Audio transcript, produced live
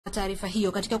Taarifa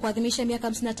hiyo katika kuadhimisha miaka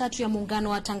 53 ya Muungano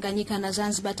wa Tanganyika na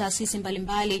Zanzibar, taasisi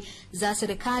mbalimbali za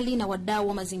serikali na wadau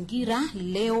wa mazingira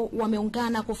leo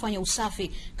wameungana kufanya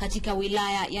usafi katika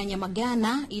wilaya ya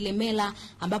Nyamagana, Ilemela,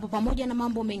 ambapo pamoja na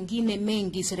mambo mengine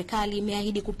mengi serikali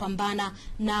imeahidi kupambana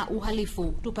na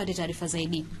uhalifu. Tupate taarifa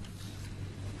zaidi.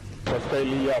 Kwa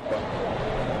staili hapa,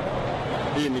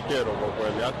 hii ni kero kwa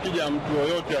kweli. Akija mtu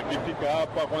yoyote akifika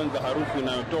hapa, kwanza harufu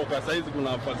inayotoka, saizi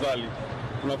kuna afadhali.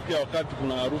 Tunafikia wakati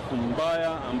kuna harufu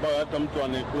mbaya ambayo hata mtu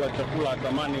anayekula chakula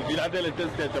atamani bila hata ile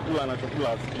test ya chakula anachokula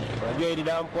asikii. Unajua hili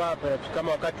dampo hapa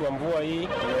kama wakati wa mvua hii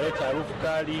inaleta harufu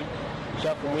kali,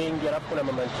 uchafu mwingi, alafu kuna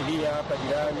mama ntilia hapa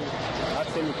jirani. Hasa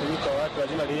mkusanyiko wa watu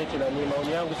lazima lilete, na ni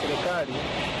maoni yangu serikali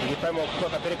ilifanya kutoka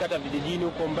kapeleka hata vijijini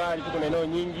huko mbali, tuko maeneo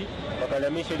nyingi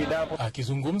wakalamisha hili dampo.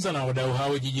 Akizungumza na wadau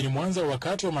hao jijini Mwanza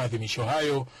wakati wa maadhimisho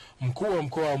hayo, mkuu wa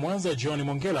mkoa wa Mwanza John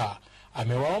Mongela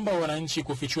amewaomba wananchi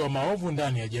kufichua maovu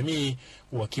ndani ya jamii,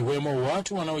 wakiwemo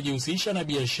watu wanaojihusisha na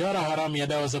biashara haramu ya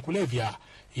dawa za kulevya,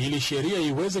 ili sheria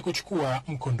iweze kuchukua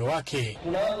mkondo wake.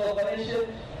 Tunaanza operation,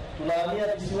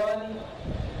 tunahamia visiwani,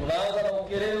 tunaanza na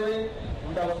Ukerewe,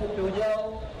 muda mfupi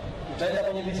ujao tutaenda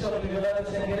kwenye visiwa tulivyonavyo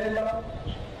Sengerema,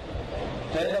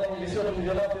 tutaenda kwenye visiwa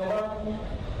tulivyonavyo Magu,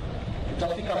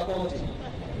 tutafika kote.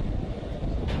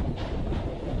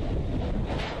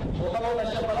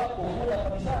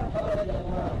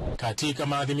 Katika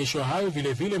maadhimisho hayo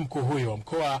vile mkuu huyo wa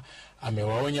mkoa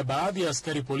amewaonya baadhi ya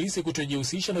askari polisi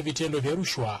kutojihusisha na vitendo vya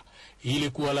rushwa ili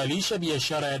kuhalalisha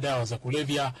biashara ya dawa za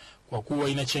kulevya kwa kuwa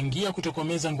inachangia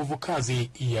kutokomeza nguvu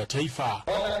kazi ya taifa.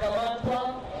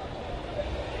 Wanakamatwa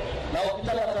na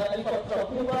ukitaka taarifa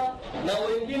tutakupa, na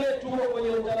wengine tuko kwenye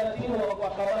utaratibu wa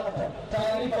kukamata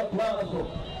taarifa tunazo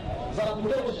za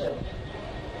kutosha.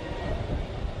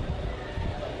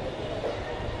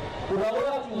 Kuna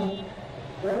watu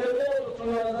umemoto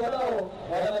tunaanza nao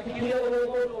wanafikiria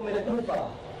umemoto umekufa.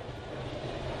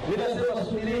 Ninasema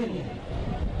subirini,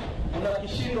 kuna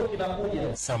kishindo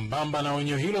kinakuja. Sambamba na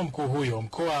onyo hilo, mkuu huyo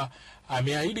mkoa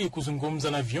ameahidi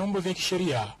kuzungumza na vyombo vya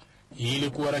kisheria ili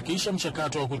kuharakisha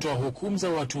mchakato wa kutoa hukumu za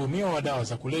watuhumiwa wa dawa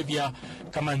za kulevya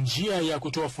kama njia ya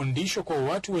kutoa fundisho kwa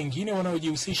watu wengine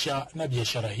wanaojihusisha na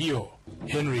biashara hiyo.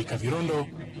 Henry Kavirondo,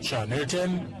 Channel 10,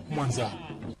 Mwanza.